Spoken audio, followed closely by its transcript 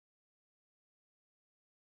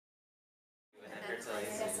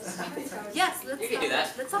Yes, let's You can do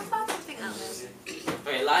that. Let's talk about something else.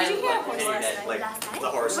 Okay, live. Did you hear a horse Like last night? the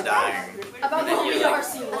horse dying. About the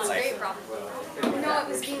horse you That's great, probably. No, it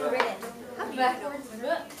was being ridden.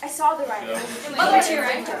 I saw the rider. Mother to your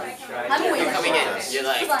right. I'm You're waiting. coming in. You're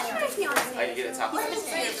like, Let's be honest. I can get a top. Wait,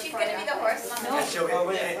 she's gonna be the horse. And she'll be the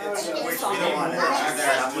one. And I'm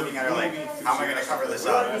there and I'm looking at her like, how am I going to cover this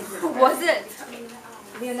up? Who was it?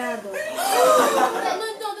 Leonardo.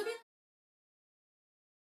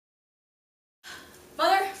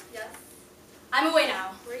 Mother, Yes? I'm away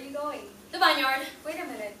now. Where are you going? The vineyard. Wait a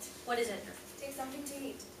minute. What is it? Take something to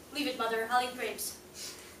eat. Leave it, Mother. I'll eat grapes.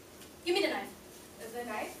 Give me the knife. The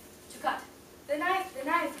knife? To cut. The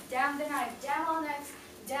knife, damn the knife, damn all knives,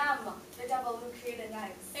 damn the devil who created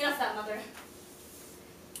knives. Enough that, Mother.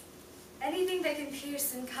 Anything that can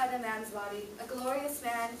pierce and cut a man's body, a glorious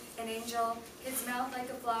man, an angel, his mouth like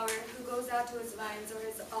a flower, who goes out to his vines or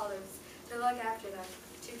his olives, to look after them,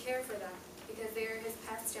 to care for them, because they are his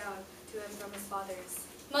passed down to him from his fathers.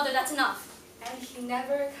 Mother, that's enough. And he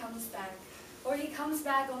never comes back, or he comes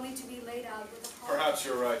back only to be laid out with a heart. Perhaps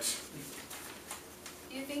you're right.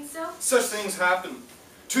 You think so? Such things happen.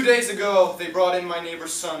 2 days ago, they brought in my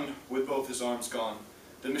neighbor's son with both his arms gone.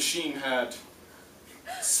 The machine had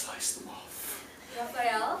sliced them off.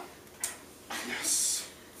 Raphael? Yes.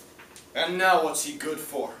 And now what's he good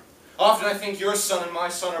for? Often I think your son and my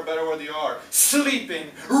son are better where they are. Sleeping,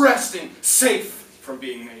 resting, safe from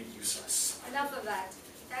being made useless. Enough of that.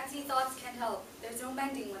 Fancy thoughts can't help. There's no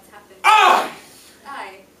mending what's happened. I!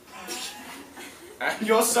 Aye. And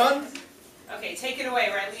your son? Okay, take it away.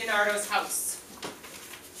 We're at Leonardo's house.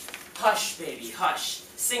 Hush, baby, hush.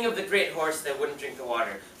 Sing of the great horse that wouldn't drink the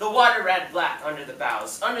water. The water ran black under the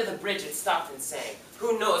bows. Under the bridge it stopped and sang.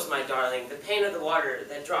 Who knows, my darling, the pain of the water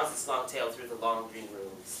that draws its long tail through the long green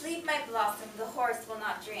rooms. Sleep, my blossom, the horse will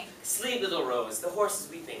not drink. Sleep, little rose, the horse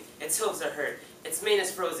is weeping. Its hooves are hurt, its mane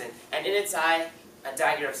is frozen, and in its eye, a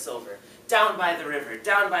dagger of silver. Down by the river,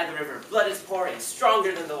 blood is pouring,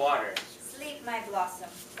 stronger than the water. Sleep, my blossom,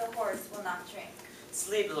 the horse will not drink.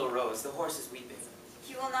 Sleep, little rose, the horse is weeping.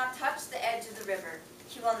 He will not touch the edge of the river.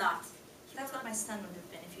 He will not. That's what my son would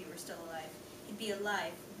have been if he were still alive. He'd be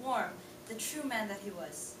alive, warm, the true man that he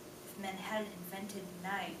was, if men hadn't invented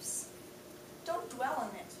knives. Don't dwell on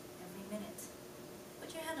it. Every minute.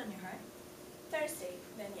 Put your hand on your heart. Thursday,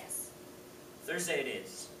 then yes. Thursday it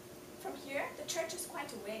is. From here, the church is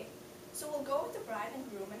quite a way. So we'll go with the bride and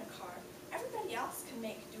groom in a car. Everybody else can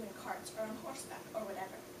make do in carts or on horseback or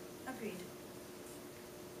whatever. Agreed.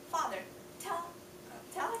 Father, tell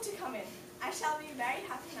her to come in. I shall be a very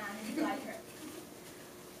happy man if you like her.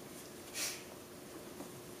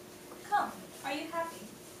 Come, are you happy?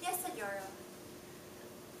 Yes, Senora.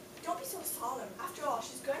 Don't be so solemn. After all,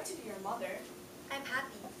 she's going to be your mother. I'm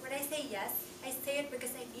happy. When I say yes, I say it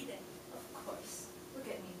because I need it. Of course. Look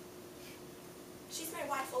at me. She's my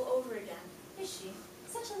wife all over again. Is she?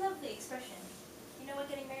 Such a lovely expression. You know what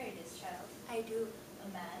getting married is, child? I do. A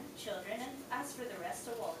man, children, and as for the rest,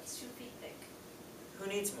 a wallet's 2 feet thick. Who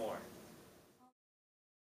needs more?